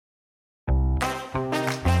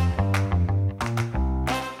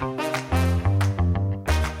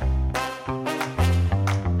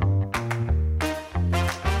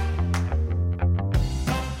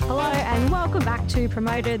back to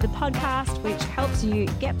Promoted, the podcast which helps you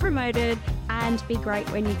get promoted and be great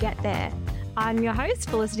when you get there. I'm your host,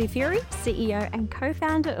 Felicity Fury, CEO and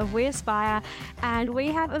co-founder of We Aspire, and we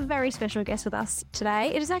have a very special guest with us today.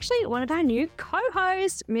 It is actually one of our new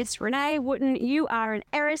co-hosts, Miss Renee Wootton. You are an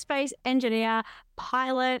aerospace engineer,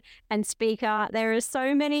 pilot, and speaker. There are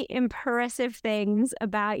so many impressive things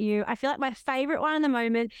about you. I feel like my favorite one at the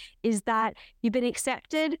moment is that you've been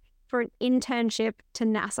accepted for an internship to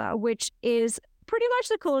NASA, which is pretty much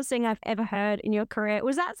the coolest thing I've ever heard in your career.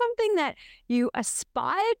 Was that something that you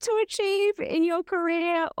aspired to achieve in your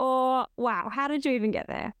career, or wow, how did you even get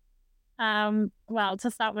there? Well,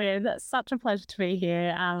 to start with, it's such a pleasure to be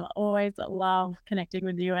here. Always love connecting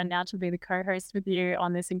with you, and now to be the co-host with you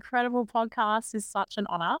on this incredible podcast is such an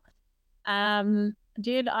honor.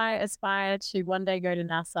 Did I aspire to one day go to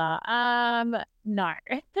NASA? No.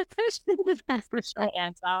 That's the short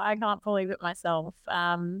answer. I can't believe it myself.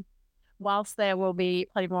 Whilst there will be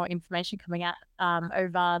plenty more information coming out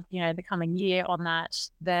over, the coming year on that,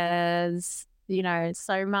 there's,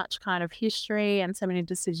 so much kind of history and so many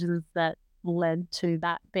decisions that led to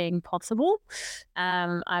that being possible.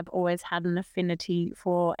 I've always had an affinity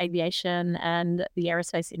for aviation and the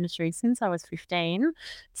aerospace industry since I was 15.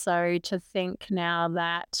 So to think now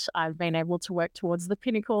that I've been able to work towards the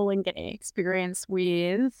pinnacle and getting experience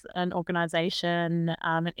with an organization,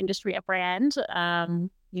 an industry, a brand,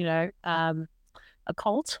 a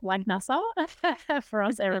cult like NASA for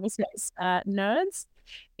us aerospace nerds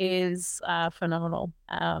is phenomenal.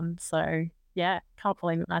 So yeah, can't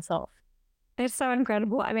believe it myself. It's so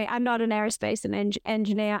incredible. I mean, I'm not an aerospace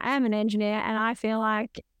engineer. I am an engineer, and I feel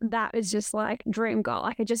like that is just like dream goal.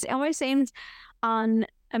 Like it almost seems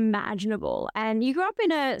unimaginable. And you grew up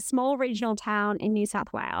in a small regional town in New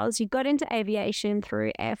South Wales. You got into aviation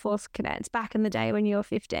through Air Force cadets back in the day when you were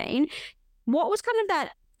 15. What was kind of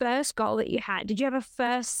that first goal that you had? Did you have a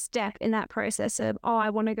first step in that process of,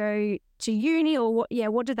 I want to go to uni, or what? Yeah,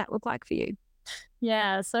 what did that look like for you?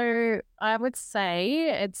 Yeah, so I would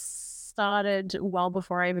say it started well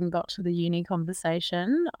before I even got to the uni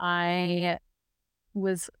conversation. I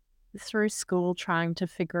was through school trying to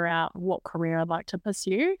figure out what career I'd like to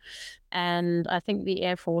pursue, and I think the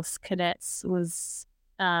Air Force cadets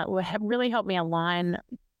really helped me align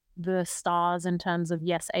the stars in terms of,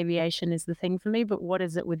 yes, aviation is the thing for me, but what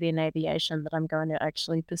is it within aviation that I'm going to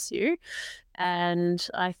actually pursue? And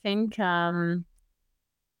I think I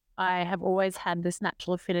have always had this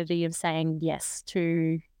natural affinity of saying yes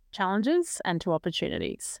to challenges and to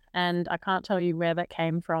opportunities. And I can't tell you where that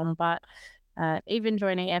came from, but even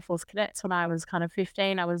joining Air Force Cadets when I was kind of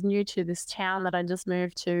 15, I was new to this town that I just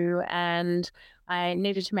moved to, and I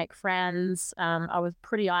needed to make friends. I was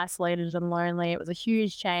pretty isolated and lonely. It was a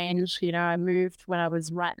huge change. I moved when I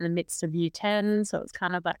was right in the midst of year 10, so it was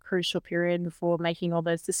kind of that crucial period before making all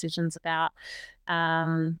those decisions about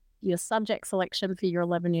your subject selection for year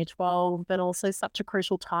 11, year 12, but also such a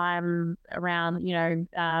crucial time around,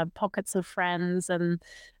 pockets of friends and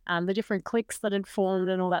the different cliques that had formed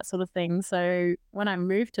and all that sort of thing. So when I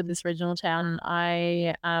moved to this regional town,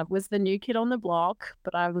 I was the new kid on the block,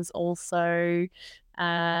 but I was also,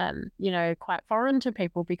 quite foreign to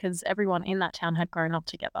people because everyone in that town had grown up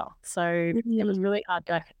together. So it was really hard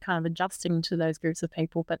kind of adjusting to those groups of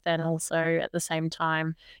people, but then also at the same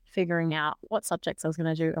time figuring out what subjects I was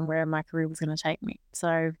going to do and where my career was going to take me.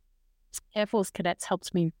 So Air Force Cadets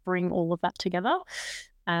helped me bring all of that together.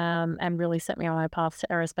 And really set me on my path to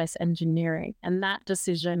aerospace engineering. And that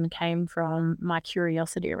decision came from my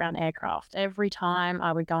curiosity around aircraft. Every time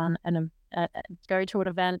I would go on go to an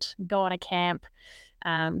event, go on a camp,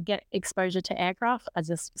 get exposure to aircraft, I was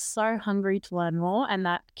just so hungry to learn more, and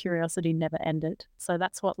that curiosity never ended. So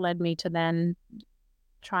that's what led me to then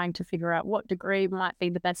trying to figure out what degree might be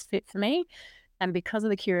the best fit for me. And because of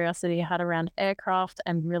the curiosity I had around aircraft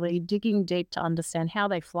and really digging deep to understand how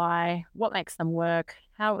they fly, what makes them work,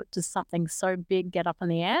 how does something so big get up in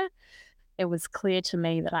the air, it was clear to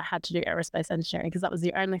me that I had to do aerospace engineering because that was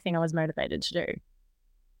the only thing I was motivated to do.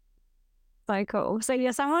 So cool. So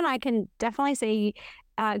you're someone I can definitely see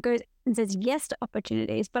goes and says yes to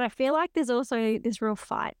opportunities, but I feel like there's also this real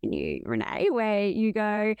fight in you, Renee, where you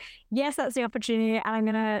go, yes, that's the opportunity, and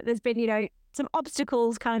there's been, some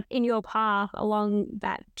obstacles kind of in your path along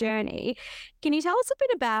that journey. Can you tell us a bit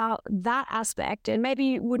about that aspect? And maybe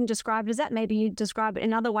you wouldn't describe it as that, maybe you describe it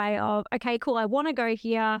another way of, okay, cool, I want to go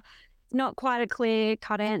here. It's not quite a clear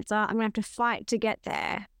cut answer. I'm going to have to fight to get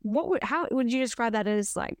there. How would you describe that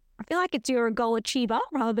as, like, feel like you're a goal achiever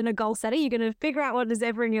rather than a goal setter. You're going to figure out what is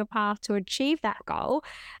ever in your path to achieve that goal.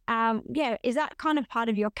 Is that kind of part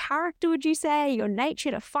of your character, would you say, your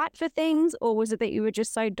nature to fight for things? Or was it that you were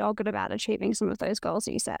just so dogged about achieving some of those goals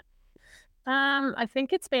that you set? I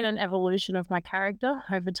think it's been an evolution of my character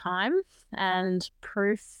over time and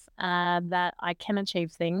proof that I can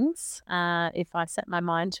achieve things if I set my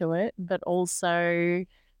mind to it, but also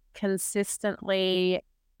consistently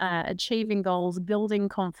achieving goals, building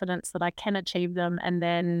confidence that I can achieve them, and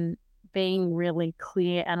then being really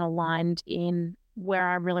clear and aligned in where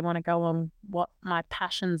I really want to go and what my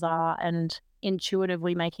passions are, and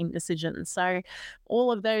intuitively making decisions. So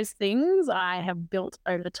all of those things I have built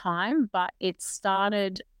over time, but it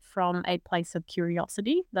started from a place of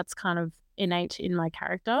curiosity that's kind of innate in my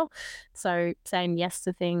character. So saying yes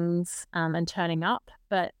to things and turning up.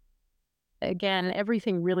 But again,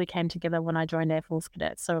 everything really came together when I joined Air Force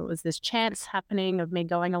Cadets. So it was this chance happening of me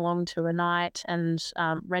going along to a night and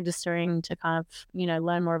registering to kind of,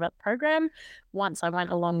 learn more about the program. Once I went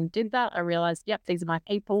along and did that, I realized, yep, these are my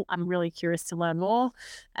people. I'm really curious to learn more.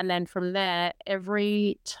 And then from there,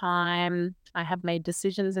 every time I have made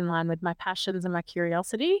decisions in line with my passions and my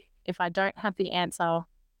curiosity, if I don't have the answer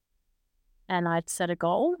and I'd set a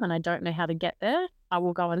goal and I don't know how to get there, I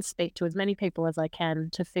will go and speak to as many people as I can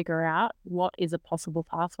to figure out what is a possible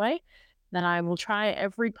pathway. Then I will try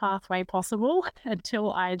every pathway possible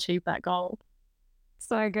until I achieve that goal.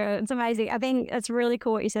 So good. It's amazing. I think it's really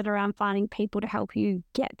cool what you said around finding people to help you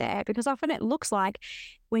get there, because often it looks like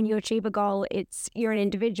when you achieve a goal, you're an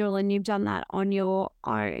individual and you've done that on your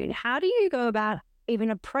own. How do you go about even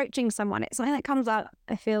approaching someone? It's something that comes up.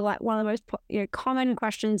 I feel like one of the most common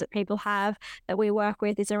questions that people have that we work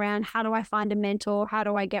with is around, how do I find a mentor? How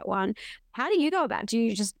do I get one? How do you go about it? Do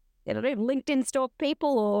you just LinkedIn stalk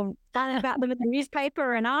people or find about them in the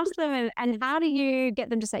newspaper and ask them? And how do you get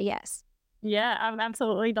them to say yes? Yeah, I've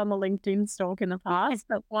absolutely done the LinkedIn stalk in the past.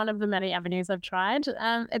 That's one of the many avenues I've tried.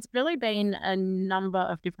 It's really been a number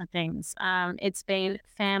of different things. It's been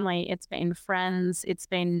family, it's been friends, it's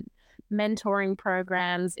been mentoring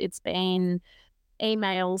programs, it's been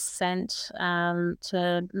emails sent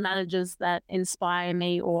to managers that inspire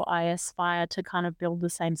me or I aspire to kind of build the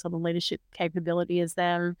same sort of leadership capability as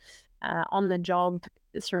them, on the job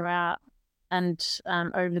throughout and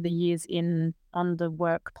over the years on the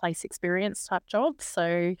workplace experience type jobs.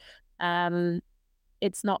 So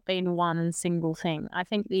it's not been one single thing. I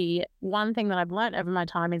think the one thing that I've learned over my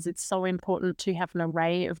time is it's so important to have an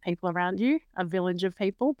array of people around you, a village of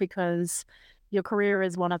people, because your career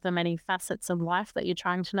is one of the many facets of life that you're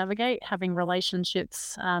trying to navigate. Having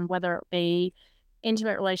relationships, whether it be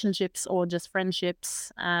intimate relationships or just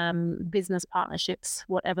friendships, business partnerships,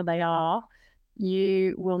 whatever they are,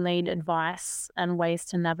 you will need advice and ways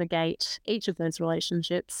to navigate each of those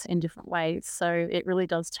relationships in different ways. So it really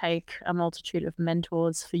does take a multitude of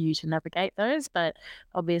mentors for you to navigate those. But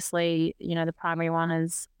obviously, the primary one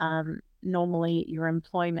is normally your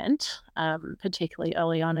employment, particularly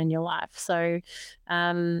early on in your life. So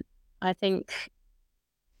I think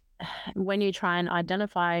when you try and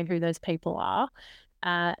identify who those people are,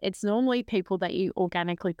 it's normally people that you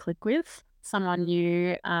organically click with, someone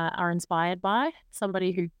you are inspired by,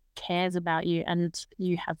 somebody who cares about you and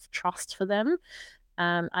you have trust for them.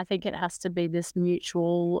 I think it has to be this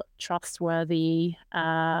mutual, trustworthy,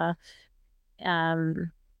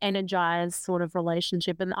 energized sort of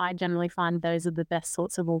relationship. And I generally find those are the best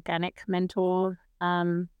sorts of organic mentoring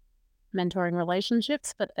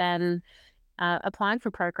relationships. But then applying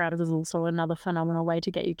for programs is also another phenomenal way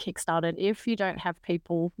to get you kickstarted if you don't have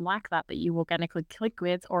people like that you organically click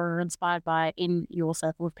with or are inspired by in your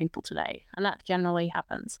circle of people today. And that generally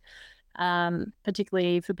happens,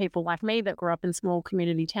 particularly for people like me that grew up in small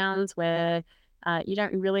community towns where you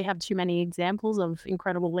don't really have too many examples of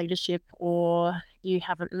incredible leadership, or you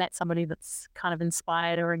haven't met somebody that's kind of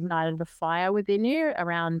inspired or ignited a fire within you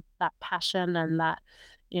around that passion and that,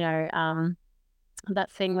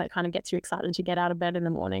 that thing that kind of gets you excited to get out of bed in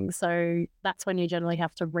the morning. So that's when you generally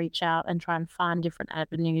have to reach out and try and find different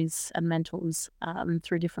avenues and mentors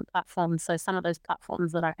through different platforms. So some of those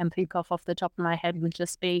platforms that I can think of off the top of my head would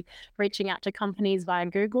just be reaching out to companies via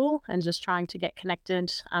Google and just trying to get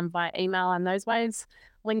connected via email and those ways.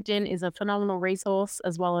 LinkedIn is a phenomenal resource,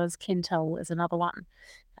 as well as Kintel is another one.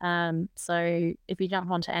 So if you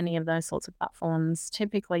jump onto any of those sorts of platforms,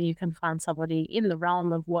 typically you can find somebody in the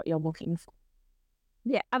realm of what you're looking for.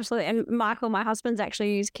 Yeah, absolutely. And Michael, my husband's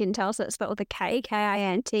actually used Kintel, so it's spelled with a K,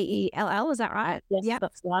 Kintell. Is that right? Yes, yep.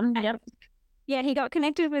 That's one. Yep. Yeah, he got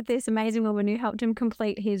connected with this amazing woman who helped him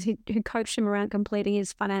who coached him around completing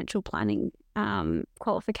his financial planning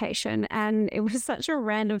qualification, and it was such a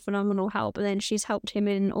random, phenomenal help. And then she's helped him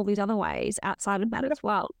in all these other ways outside of that as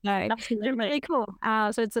well. So Absolutely. it's really cool.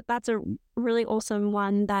 So that's a really awesome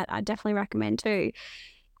one that I definitely recommend too.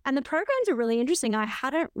 And the programs are really interesting. I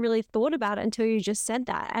hadn't really thought about it until you just said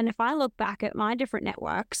that. And if I look back at my different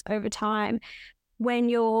networks over time, when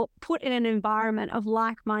you're put in an environment of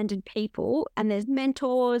like-minded people and there's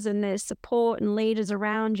mentors and there's support and leaders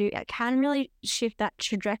around you, it can really shift that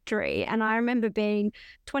trajectory. And I remember being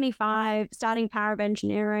 25, starting power of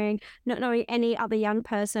engineering, not knowing any other young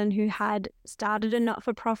person who had started a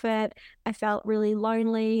not-for-profit. I felt really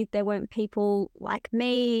lonely. There weren't people like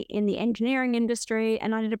me in the engineering industry.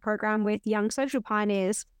 And I did a program with young social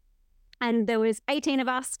pioneers. And there was 18 of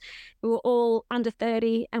us. We were all under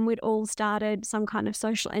 30 and we'd all started some kind of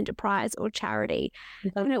social enterprise or charity.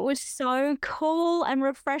 And it was so cool and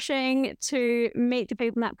refreshing to meet the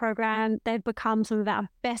people in that program. They've become some of our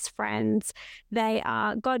best friends. They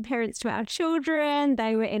are godparents to our children.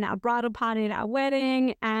 They were in our bridal party at our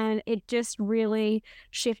wedding. And it just really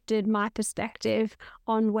shifted my perspective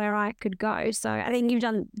on where I could go. So I think you've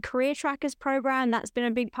done Career Trackers program. That's been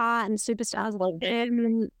a big part, and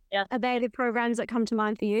Superstars. Yeah. Are they the programs that come to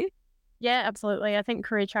mind for you? Yeah, absolutely. I think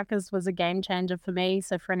Career Trackers was a game changer for me.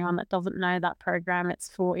 So for anyone that doesn't know that program, it's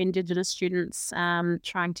for indigenous students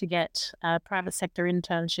trying to get private sector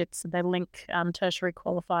internships. So they link tertiary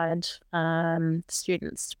qualified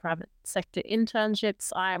students to private sector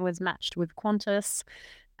internships. I was matched with Qantas.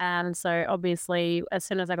 And so obviously, as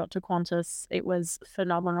soon as I got to Qantas, it was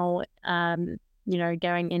phenomenal.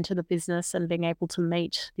 Going into the business and being able to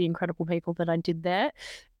meet the incredible people that I did there,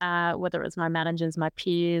 whether it was my managers, my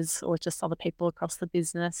peers, or just other people across the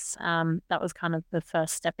business. That was kind of the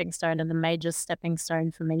first stepping stone and the major stepping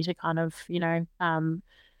stone for me to kind of,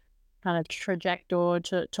 trajectory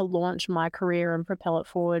to launch my career and propel it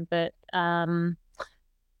forward. But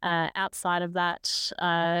outside of that,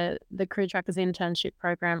 the Career Trackers internship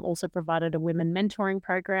program also provided a women mentoring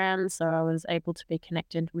program. So I was able to be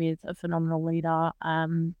connected with a phenomenal leader,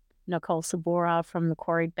 Nicole Sabora from the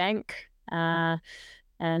Quarry Bank. And,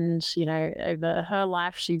 over her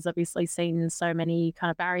life, she's obviously seen so many kind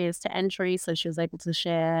of barriers to entry. So she was able to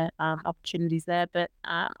share opportunities there. But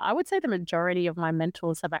I would say the majority of my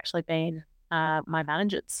mentors have actually been my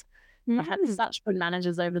managers. I've had such good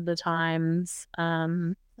managers over the times,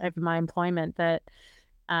 over my employment that,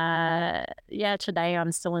 today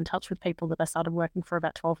I'm still in touch with people that I started working for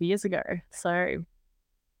about 12 years ago. So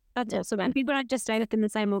that's awesome. And people don't just stay within the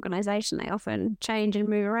same organization. They often change and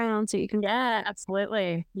move around so you can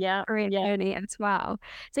absolutely. career journey as well.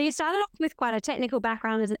 So you started off with quite a technical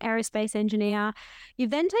background as an aerospace engineer. You've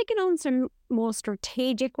then taken on some more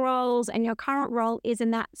strategic roles, and your current role is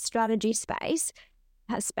in that strategy space.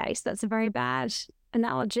 That's a very bad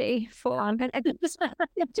analogy for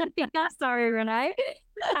sorry, Renee.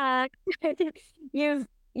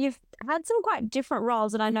 You've had some quite different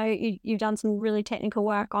roles, and I know you've done some really technical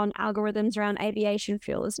work on algorithms around aviation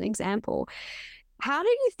fuel as an example. How do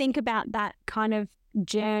you think about that kind of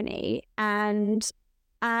journey and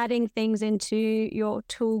adding things into your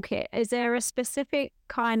toolkit? Is there a specific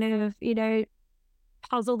kind of,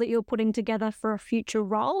 puzzle that you're putting together for a future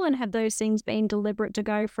role, and have those things been deliberate to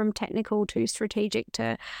go from technical to strategic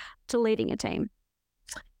to leading a team?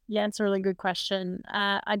 Yeah, it's a really good question.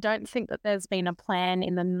 I don't think that there's been a plan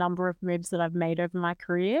in the number of moves that I've made over my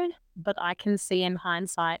career, but I can see in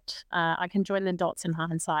hindsight, I can join the dots in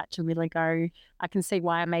hindsight to really go, I can see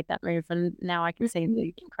why I made that move. And now I can see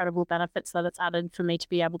the incredible benefits that it's added for me to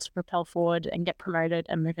be able to propel forward and get promoted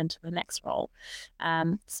and move into the next role.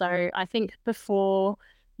 So I think before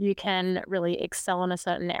you can really excel in a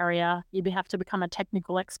certain area, you have to become a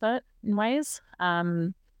technical expert in ways.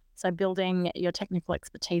 So building your technical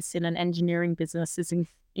expertise in an engineering business is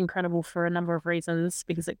incredible for a number of reasons,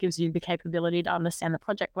 because it gives you the capability to understand the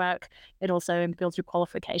project work. It also builds your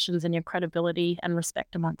qualifications and your credibility and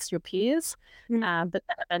respect amongst your peers. But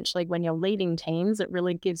then eventually when you're leading teams, it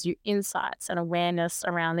really gives you insights and awareness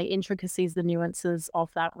around the intricacies, the nuances of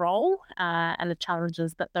that role, and the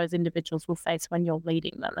challenges that those individuals will face when you're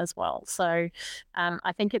leading them as well. So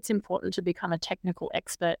I think it's important to become a technical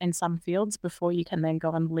expert in some fields before you can then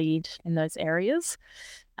go and lead in those areas.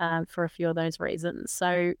 For a few of those reasons.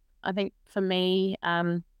 So I think for me,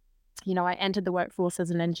 I entered the workforce as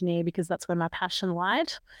an engineer because that's where my passion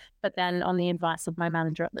lied. But then on the advice of my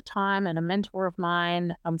manager at the time and a mentor of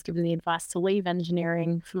mine, I was given the advice to leave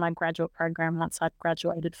engineering for my graduate program once I'd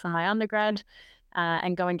graduated from my undergrad,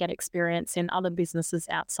 and go and get experience in other businesses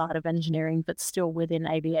outside of engineering, but still within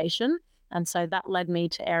aviation. And so that led me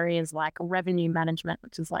to areas like revenue management,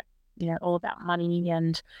 which is like, all about money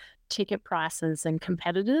and ticket prices and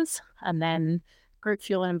competitors, and then group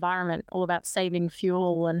fuel and environment, all about saving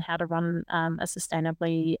fuel and how to run a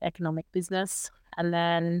sustainably economic business. And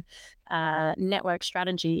then network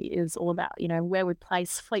strategy is all about, where we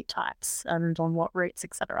place fleet types and on what routes,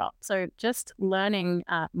 etc. So just learning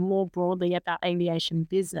more broadly about aviation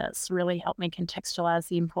business really helped me contextualize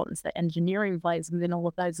the importance that engineering plays within all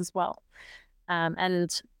of those as well.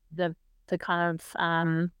 And the kind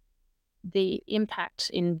of the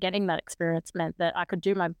impact in getting that experience meant that I could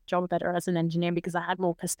do my job better as an engineer because I had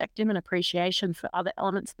more perspective and appreciation for other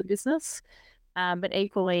elements of the business. But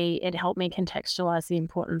equally, it helped me contextualize the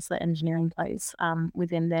importance that engineering plays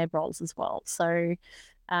within their roles as well. So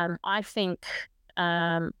I think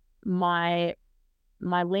my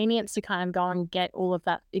lenience to kind of go and get all of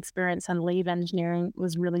that experience and leave engineering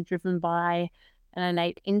was really driven by an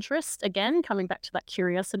innate interest. Again, coming back to that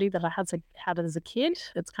curiosity that I had as a kid,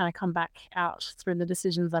 it's kind of come back out through the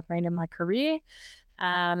decisions I've made in my career.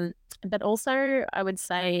 But also, I would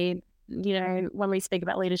say, when we speak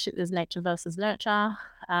about leadership, there's nature versus nurture.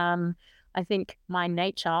 I think my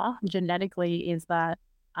nature genetically is that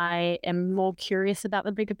I am more curious about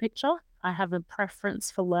the bigger picture. I have a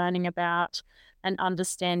preference for learning about and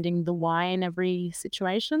understanding the why in every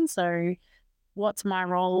situation. So what's my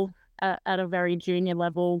role at a very junior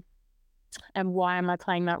level, and why am I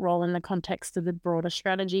playing that role in the context of the broader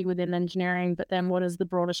strategy within engineering? But then what is the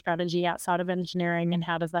broader strategy outside of engineering, and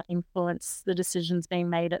how does that influence the decisions being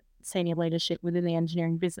made at senior leadership within the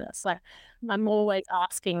engineering business? Like, I'm always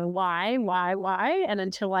asking why, and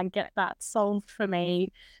until I get that solved for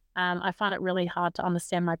me, I find it really hard to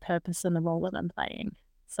understand my purpose and the role that I'm playing.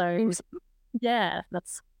 So yeah,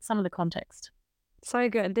 that's some of the context. So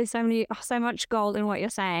good. There's so much gold in what you're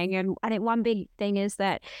saying. And I think one big thing is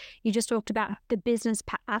that you just talked about the business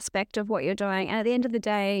aspect of what you're doing. And at the end of the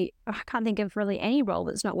day, I can't think of really any role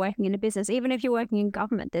that's not working in a business. Even if you're working in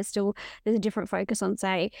government, there's a different focus on,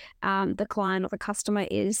 say, the client or the customer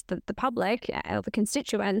is the public or the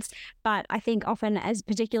constituents. But I think often,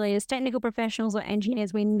 particularly as technical professionals or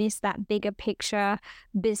engineers, we miss that bigger picture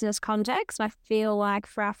business context. And I feel like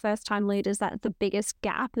for our first time leaders, that's the biggest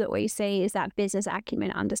gap that we see, is that business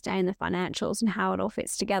acumen, understanding the financials and how it all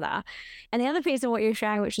fits together. And the other piece of what you're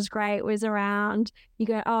sharing, which is great, was around, you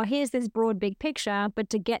go, oh, here's this broad big picture, but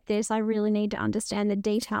to get this, I really need to understand the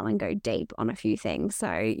detail and go deep on a few things.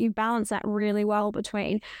 So you balance that really well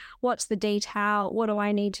between what's the detail, what do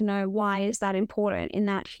I need to know, why is that important in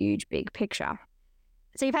that huge big picture.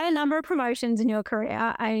 So you've had a number of promotions in your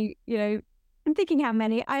career. I'm thinking how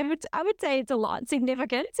many. I would say it's a lot.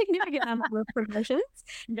 Significant number of promotions.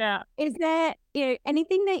 Yeah. Is there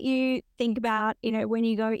anything that you think about when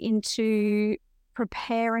you go into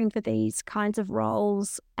preparing for these kinds of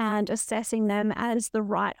roles and assessing them as the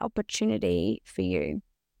right opportunity for you?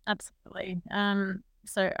 Absolutely.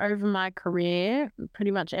 So over my career, pretty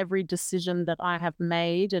much every decision that I have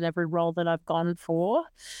made and every role that I've gone for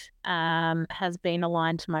has been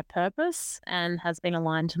aligned to my purpose and has been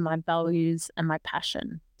aligned to my values and my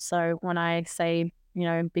passion. So when I say,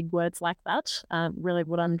 big words like that, really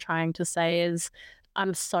what I'm trying to say is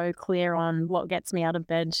I'm so clear on what gets me out of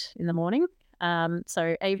bed in the morning.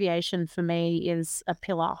 So aviation for me is a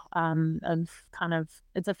pillar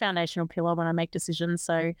it's a foundational pillar when I make decisions.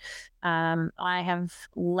 So I have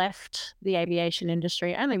left the aviation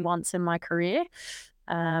industry only once in my career.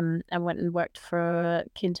 I went and worked for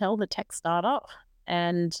Kintel, the tech startup.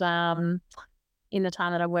 And in the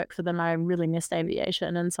time that I worked for them, I really missed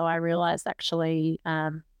aviation. And so I realized actually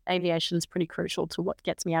aviation is pretty crucial to what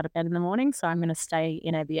gets me out of bed in the morning. So I'm going to stay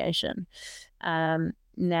in aviation. And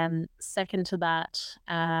then second to that,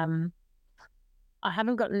 I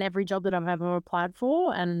haven't gotten every job that I've ever applied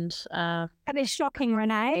for. And that is shocking,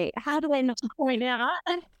 Renee. How do they not point out?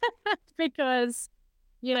 Because,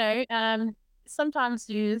 sometimes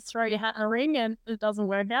you throw your hat in a ring and it doesn't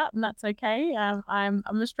work out, and that's okay. I'm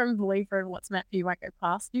a strong believer in what's meant for you won't go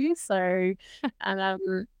past you. So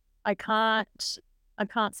I can't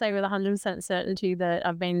say with 100% certainty that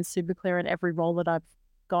I've been super clear in every role that I've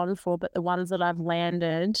gone for, but the ones that I've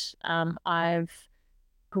landed, I've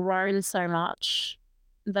grown so much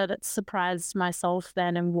that it's surprised myself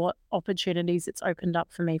then and what opportunities it's opened up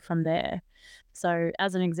for me from there. So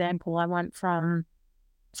as an example, I went from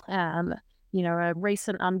a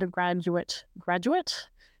recent undergraduate graduate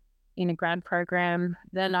in a grad program.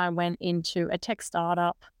 Then I went into a tech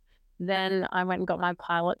startup. Then I went and got my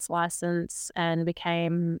pilot's license and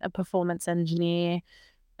became a performance engineer.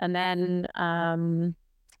 And then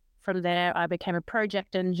from there, I became a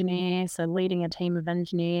project engineer, so leading a team of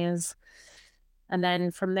engineers. And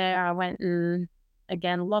then from there, I went and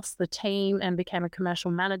again, lost the team and became a commercial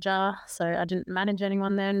manager. So I didn't manage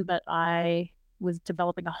anyone then, but I was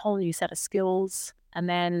developing a whole new set of skills. And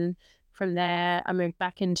then from there, I moved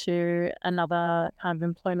back into another kind of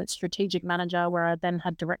employment strategic manager where I then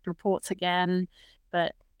had direct reports again.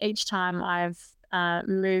 But each time I've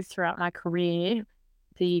moved throughout my career,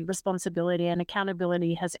 the responsibility and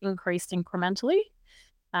accountability has increased incrementally,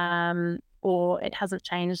 or it hasn't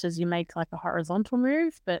changed as you make like a horizontal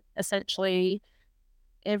move. But essentially,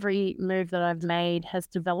 every move that I've made has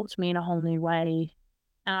developed me in a whole new way.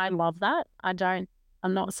 And I love that.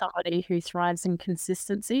 I'm not somebody who thrives in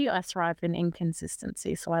consistency. I thrive in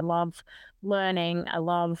inconsistency. So I love learning. I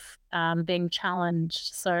love being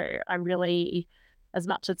challenged. So I really, as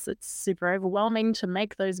much as it's super overwhelming to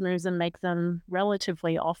make those moves and make them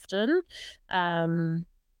relatively often, for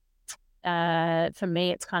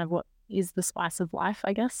me, it's kind of what is the spice of life,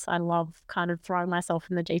 I guess. I love kind of throwing myself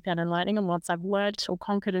in the deep end and learning. And once I've learned or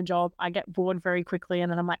conquered a job, I get bored very quickly.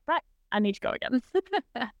 And then I'm like, right, I need to go again.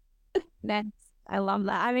 I love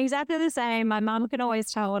that. I'm exactly the same. My mum can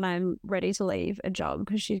always tell when I'm ready to leave a job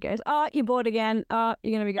because she goes, "Oh, you're bored again. Oh,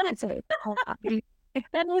 you're going to be good." So, and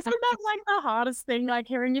isn't that like the hardest thing? Like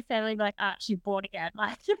hearing your family like, she's bored again.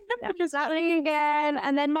 Like, just happening again.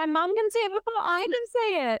 And then my mum can see it before I can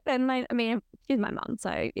see it. And I mean, she's my mum,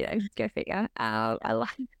 so go figure. I like.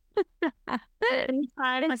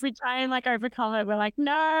 We try and like overcome it. We're like,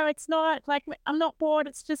 no, it's not. Like, I'm not bored.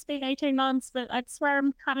 It's just been 18 months, but I swear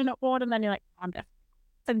I'm kind of not bored. And then you're like, I'm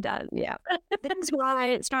done. Yeah. That's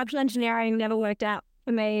why structural engineering never worked out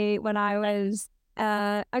for me when I was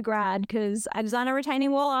a grad, because I designed a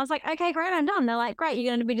retaining wall. I was like, okay, great, I'm done. They're like, great,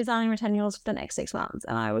 you're going to be designing retaining walls for the next 6 months.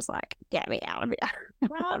 And I was like, get me out of here.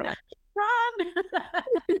 Run.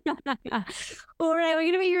 Well, Renee, we're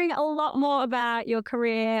going to be hearing a lot more about your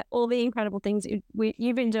career, all the incredible things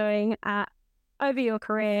you've been doing over your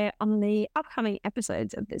career on the upcoming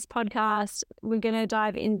episodes of this podcast. We're going to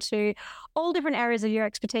dive into all different areas of your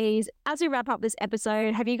expertise. As we wrap up this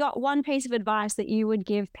episode, have you got one piece of advice that you would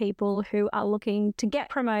give people who are looking to get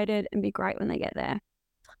promoted and be great when they get there?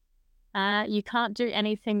 You can't do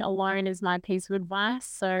anything alone is my piece of advice.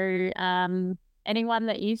 So anyone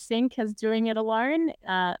that you think is doing it alone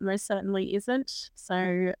most certainly isn't.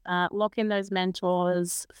 So lock in those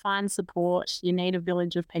mentors, find support. You need a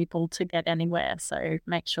village of people to get anywhere. So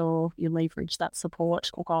make sure you leverage that support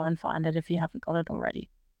or go and find it if you haven't got it already.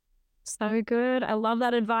 So good. I love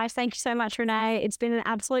that advice. Thank you so much, Renee. It's been an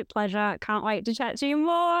absolute pleasure. Can't wait to chat to you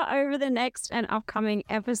more over the next and upcoming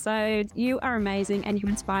episodes. You are amazing and you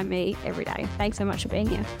inspire me every day. Thanks so much for being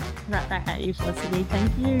here. Right back at you, Felicity.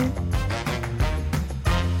 Thank you.